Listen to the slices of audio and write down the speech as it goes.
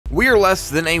We are less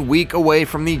than a week away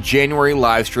from the January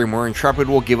livestream where Intrepid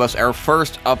will give us our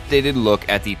first updated look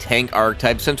at the tank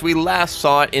archetype since we last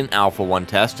saw it in Alpha 1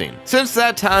 testing. Since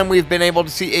that time, we've been able to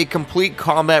see a complete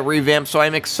combat revamp, so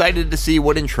I'm excited to see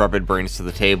what Intrepid brings to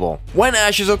the table. When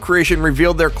Ashes of Creation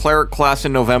revealed their cleric class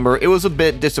in November, it was a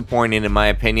bit disappointing in my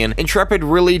opinion. Intrepid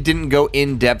really didn't go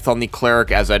in depth on the cleric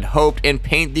as I'd hoped and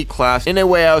paint the class in a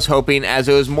way I was hoping, as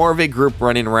it was more of a group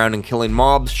running around and killing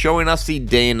mobs, showing us the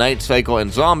day and night cycle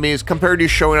and zombies compared to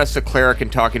showing us the cleric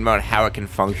and talking about how it can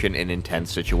function in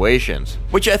intense situations,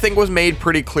 which I think was made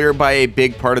pretty clear by a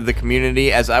big part of the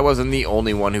community, as I wasn't the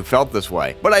only one who felt this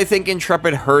way. But I think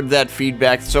Intrepid heard that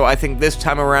feedback, so I think this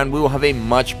time around we will have a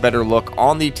much better look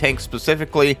on the tank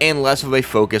specifically and less of a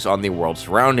focus on the world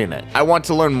surrounding it. I want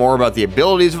to learn more about the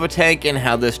abilities of a tank and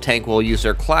how this tank will use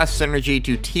their class synergy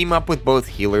to team up with both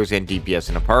healers and DPS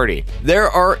in a party. There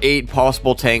are 8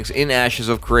 possible tanks in Ashes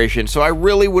of Creation, so I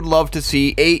really would love to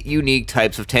see 8 unique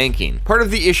types of tanking. Part of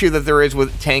the issue that there is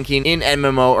with tanking in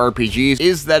MMORPGs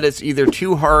is that it's either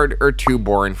too hard or too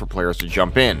boring for players to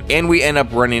jump in, and we end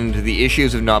up running into the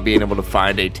issues of not being able to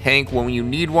find a tank when you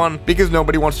need one because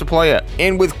nobody wants to play it.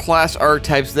 And with class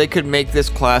archetypes, they could make this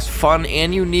class fun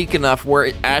and unique enough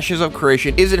where Ashes of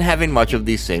Creation isn't having much of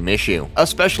the same issue,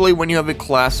 especially when you have a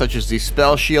class such as the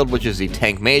Spell Shield, which is the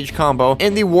tank mage combo,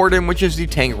 and the Warden, which is the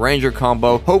tank ranger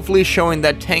combo, hopefully showing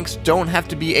that tanks don't have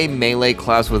to be a melee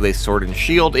class with a sword and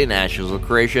shield in Ashes of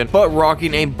Creation, but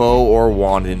rocking a bow or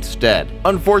wand instead.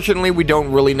 Unfortunately, we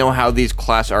don't really know how these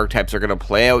class archetypes are going to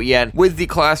play out yet with the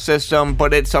class system,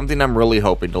 but it's something I'm really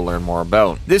hoping to learn more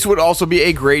about. This would also be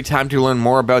a great time to learn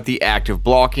more about the active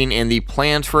blocking and the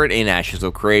plans for it in Ashes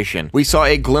of Creation. We saw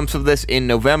a glimpse of this in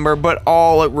November, but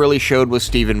all it really showed was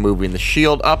Steven moving the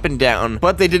shield up and down,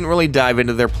 but they didn't really dive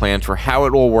into their plans for how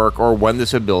it will work or when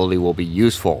this ability will be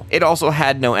useful. It also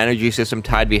had no energy system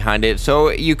tied behind it,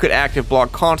 so you could active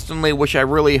block constantly, which I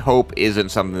really hope isn't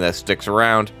something that sticks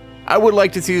around. I would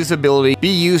like to see this ability be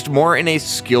used more in a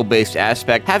skill-based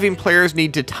aspect, having players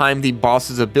need to time the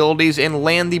boss's abilities and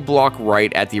land the block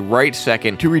right at the right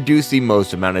second to reduce the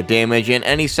most amount of damage, and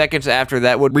any seconds after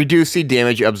that would reduce the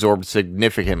damage absorbed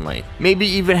significantly. Maybe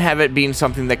even have it being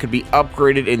something that could be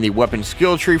upgraded in the weapon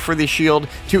skill tree for the shield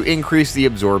to increase the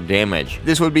absorbed damage.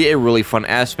 This would be a really fun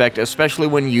aspect, especially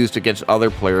when used against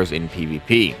other players in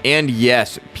PvP. And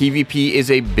yes, PvP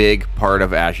is a big part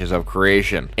of Ashes of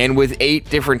Creation, and with 8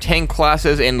 different tank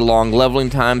classes and long leveling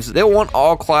times, they'll want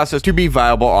all classes to be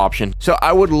viable options, so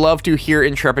I would love to hear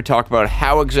Intrepid talk about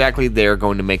how exactly they're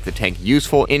going to make the tank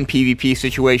useful in PvP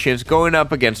situations going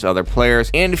up against other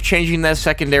players, and if changing that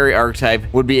secondary archetype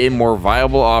would be a more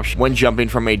viable option when jumping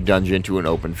from a dungeon to an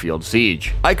open field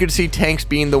siege. I could see tanks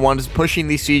being the ones pushing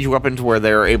the siege weapons where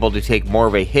they are able to take more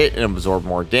of a hit and absorb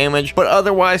more damage, but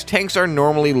otherwise tanks are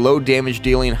normally low damage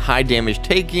dealing, high damage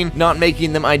taking, not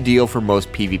making them ideal for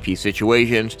most PvP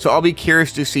situations, so I'll be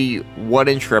curious to see what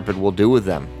Intrepid will do with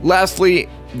them. Lastly,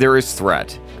 there is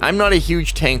threat. I'm not a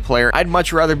huge tank player, I'd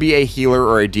much rather be a healer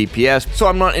or a DPS, so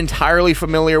I'm not entirely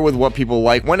familiar with what people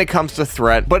like when it comes to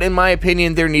threat, but in my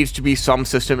opinion there needs to be some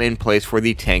system in place for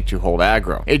the tank to hold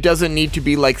aggro. It doesn't need to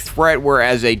be like threat where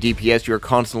as a DPS you're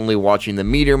constantly watching the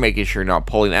meter, making sure you're not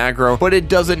pulling aggro, but it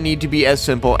doesn't need to be as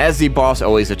simple as the boss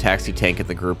always attacks the tank in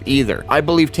the group either. I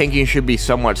believe tanking should be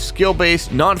somewhat skill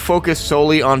based, not focused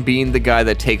solely on being the guy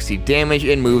that takes the damage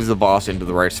and moves the boss into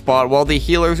the right spot, while the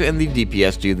healers and the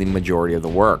DPS do the majority of the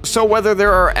work. So whether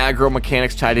there are aggro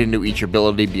mechanics tied into each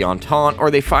ability beyond taunt, or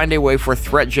they find a way for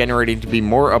threat generating to be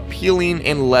more appealing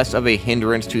and less of a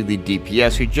hindrance to the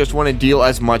DPS who just want to deal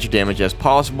as much damage as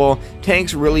possible,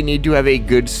 tanks really need to have a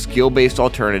good skill-based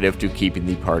alternative to keeping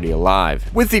the party alive.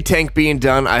 With the tank being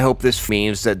done, I hope this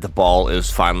means that the ball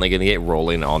is finally going to get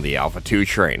rolling on the Alpha 2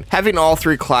 train. Having all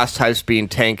 3 class types being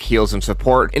tank, heals, and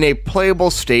support in a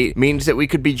playable state means that we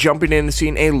could be jumping in and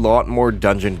seeing a lot more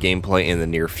dungeon gameplay in the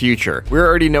near future. We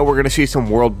already know we're going to see some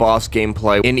world boss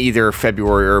gameplay in either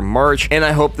February or March, and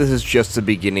I hope this is just the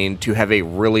beginning to have a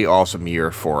really awesome year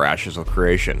for Ashes of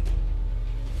Creation.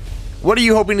 What are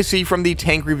you hoping to see from the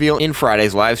tank reveal in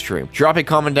Friday's livestream? Drop a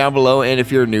comment down below, and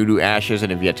if you're new to Ashes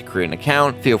and have yet to create an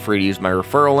account, feel free to use my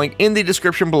referral link in the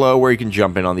description below where you can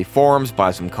jump in on the forums,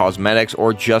 buy some cosmetics,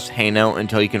 or just hang out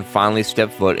until you can finally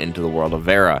step foot into the world of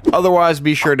Vera. Otherwise,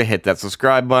 be sure to hit that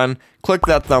subscribe button, click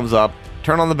that thumbs up,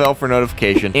 turn on the bell for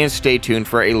notification, and stay tuned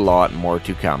for a lot more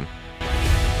to come.